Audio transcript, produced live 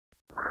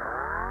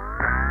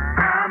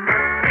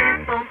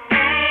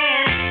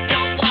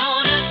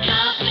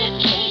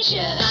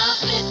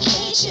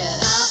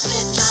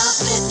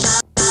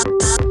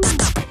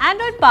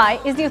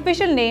Pie is the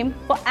official name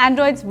for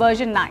Android's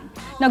version 9.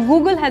 Now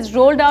Google has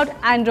rolled out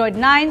Android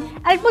 9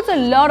 and it puts a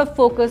lot of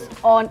focus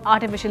on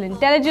artificial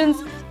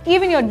intelligence,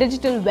 even your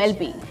digital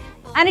well-being.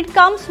 And it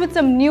comes with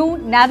some new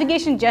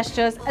navigation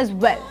gestures as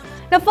well.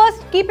 Now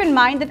first, keep in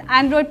mind that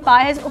Android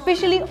Pie has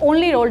officially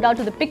only rolled out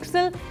to the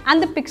Pixel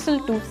and the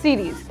Pixel 2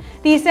 series.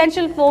 The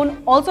Essential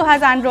phone also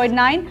has Android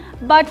 9,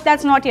 but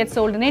that's not yet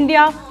sold in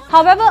India.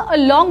 However, a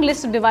long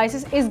list of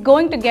devices is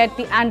going to get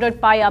the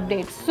Android Pie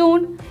update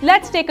soon.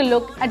 Let's take a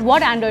look at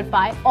what Android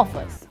Pie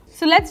offers.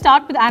 So let's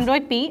start with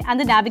Android P and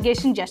the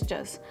navigation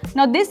gestures.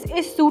 Now this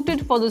is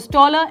suited for those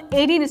taller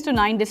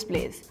 18:9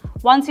 displays.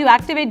 Once you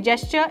activate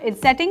gesture in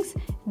settings,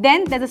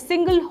 then there's a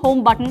single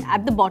home button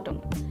at the bottom.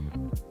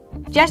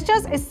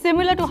 Gestures is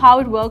similar to how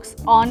it works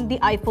on the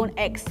iPhone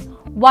X.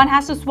 One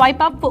has to swipe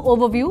up for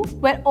overview,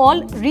 where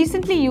all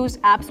recently used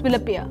apps will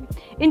appear.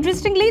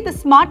 Interestingly, the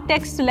smart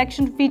text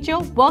selection feature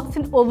works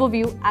in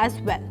overview as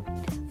well.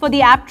 For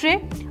the app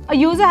tray, a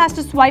user has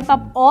to swipe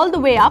up all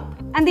the way up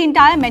and the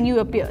entire menu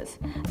appears,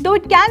 though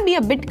it can be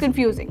a bit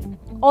confusing.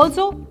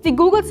 Also, the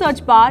Google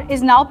search bar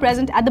is now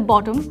present at the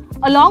bottom,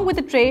 along with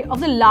a tray of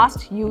the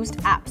last used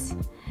apps.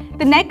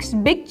 The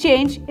next big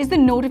change is the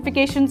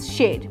notifications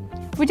shade,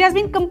 which has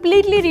been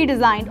completely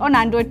redesigned on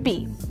Android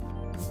P.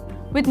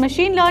 With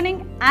machine learning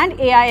and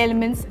AI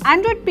elements,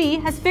 Android P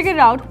has figured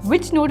out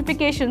which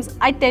notifications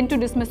I tend to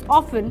dismiss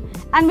often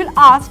and will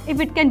ask if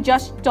it can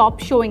just stop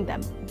showing them.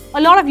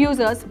 A lot of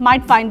users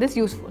might find this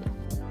useful.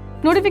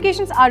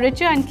 Notifications are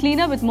richer and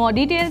cleaner with more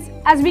details,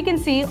 as we can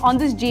see on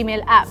this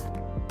Gmail app.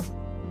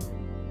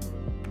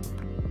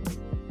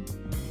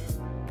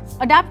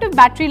 Adaptive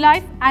battery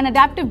life and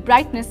adaptive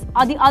brightness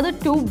are the other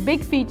two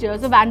big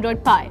features of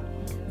Android Pie.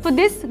 For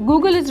this,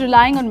 Google is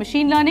relying on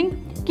machine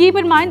learning. Keep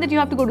in mind that you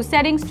have to go to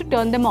settings to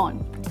turn them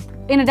on.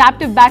 In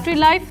adaptive battery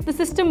life, the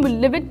system will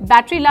limit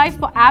battery life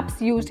for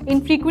apps used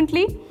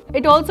infrequently.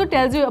 It also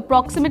tells you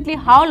approximately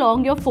how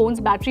long your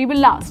phone's battery will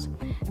last.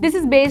 This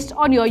is based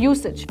on your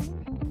usage.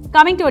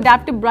 Coming to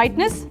adaptive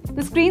brightness,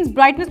 the screen's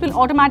brightness will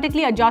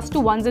automatically adjust to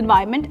one's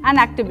environment and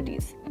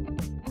activities.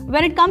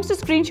 When it comes to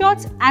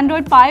screenshots,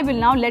 Android Pie will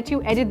now let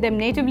you edit them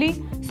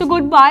natively, so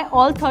goodbye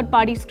all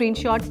third-party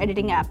screenshot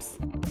editing apps.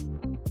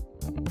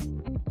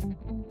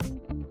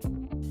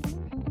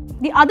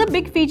 The other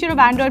big feature of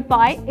Android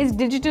Pie is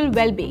digital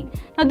well-being.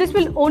 Now this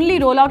will only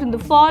roll out in the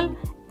fall,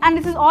 and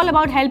this is all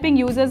about helping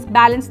users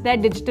balance their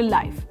digital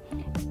life.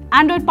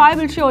 Android Pie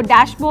will show a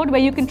dashboard where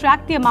you can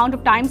track the amount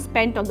of time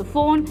spent on the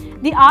phone,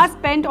 the hours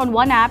spent on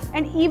one app,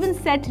 and even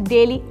set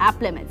daily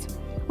app limits.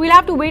 We'll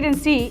have to wait and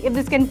see if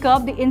this can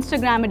curb the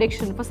Instagram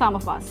addiction for some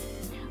of us.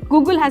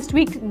 Google has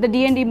tweaked the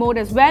DND mode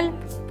as well.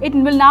 It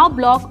will now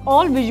block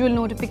all visual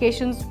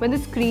notifications when the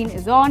screen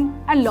is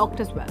on and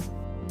locked as well.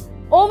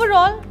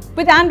 Overall,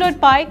 with Android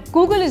Pie,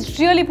 Google is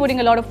really putting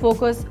a lot of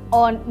focus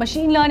on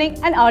machine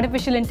learning and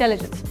artificial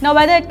intelligence. Now,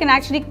 whether it can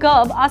actually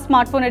curb our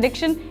smartphone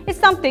addiction is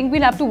something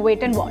we'll have to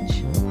wait and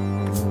watch.